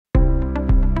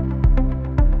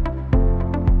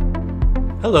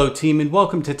Hello team, and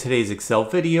welcome to today's Excel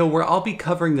video where I'll be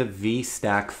covering the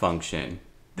VSTACK function.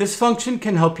 This function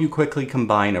can help you quickly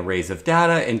combine arrays of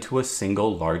data into a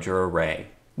single larger array.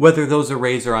 Whether those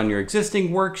arrays are on your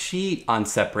existing worksheet, on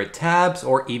separate tabs,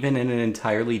 or even in an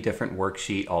entirely different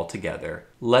worksheet altogether.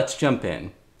 Let's jump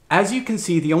in. As you can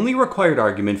see, the only required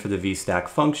argument for the VSTACK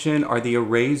function are the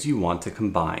arrays you want to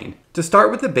combine. To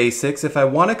start with the basics, if I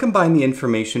want to combine the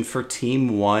information for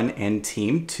team 1 and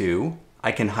team 2,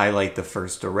 I can highlight the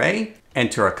first array,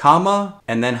 enter a comma,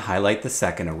 and then highlight the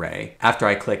second array. After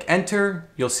I click enter,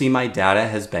 you'll see my data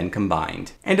has been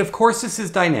combined. And of course this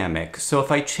is dynamic, so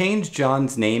if I change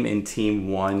John's name in team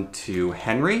 1 to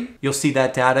Henry, you'll see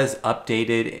that data is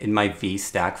updated in my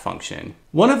VSTACK function.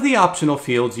 One of the optional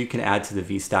fields you can add to the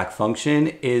VSTACK function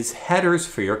is headers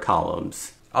for your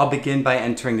columns. I'll begin by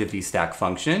entering the VSTACK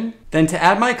function. Then to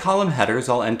add my column headers,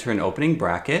 I'll enter an opening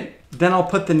bracket. Then I'll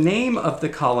put the name of the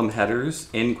column headers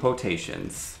in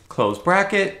quotations. Close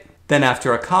bracket. Then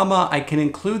after a comma, I can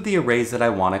include the arrays that I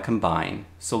want to combine.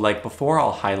 So like before,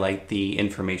 I'll highlight the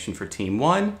information for team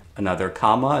 1, another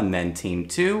comma, and then team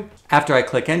 2. After I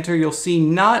click enter, you'll see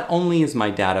not only is my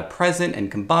data present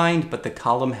and combined, but the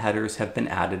column headers have been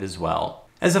added as well.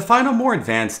 As a final, more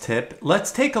advanced tip,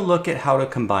 let's take a look at how to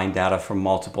combine data from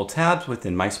multiple tabs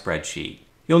within my spreadsheet.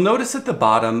 You'll notice at the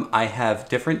bottom, I have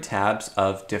different tabs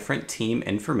of different team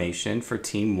information for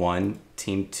team 1,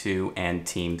 team 2, and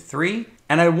team 3.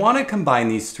 And I want to combine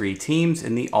these three teams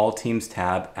in the All Teams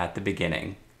tab at the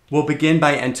beginning. We'll begin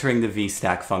by entering the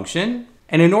VSTACK function.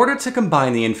 And in order to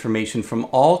combine the information from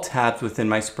all tabs within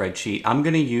my spreadsheet, I'm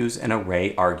going to use an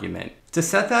array argument. To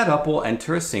set that up, we'll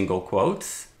enter a single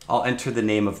quotes. I'll enter the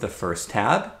name of the first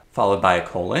tab, followed by a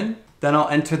colon. Then I'll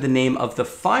enter the name of the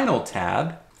final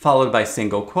tab, followed by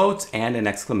single quotes and an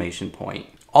exclamation point.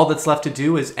 All that's left to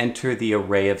do is enter the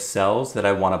array of cells that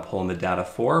I want to pull in the data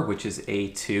for, which is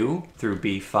A2 through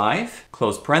B5,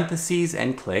 close parentheses,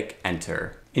 and click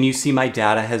enter. And you see my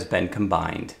data has been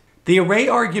combined. The array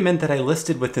argument that I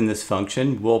listed within this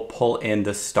function will pull in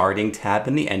the starting tab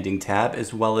and the ending tab,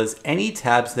 as well as any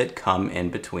tabs that come in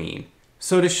between.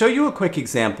 So to show you a quick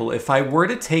example, if I were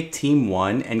to take team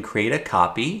 1 and create a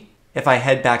copy, if I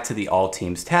head back to the All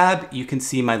Teams tab, you can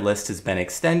see my list has been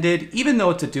extended, even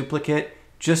though it's a duplicate,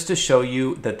 just to show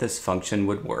you that this function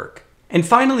would work. And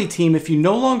finally, team, if you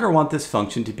no longer want this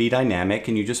function to be dynamic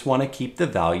and you just want to keep the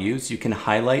values, you can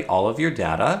highlight all of your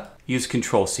data, use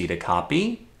Control-C to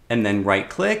copy, and then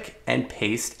right-click and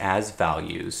paste as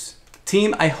values.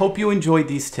 Team, I hope you enjoyed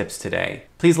these tips today.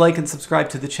 Please like and subscribe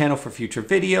to the channel for future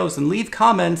videos and leave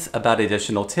comments about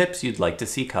additional tips you'd like to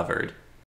see covered.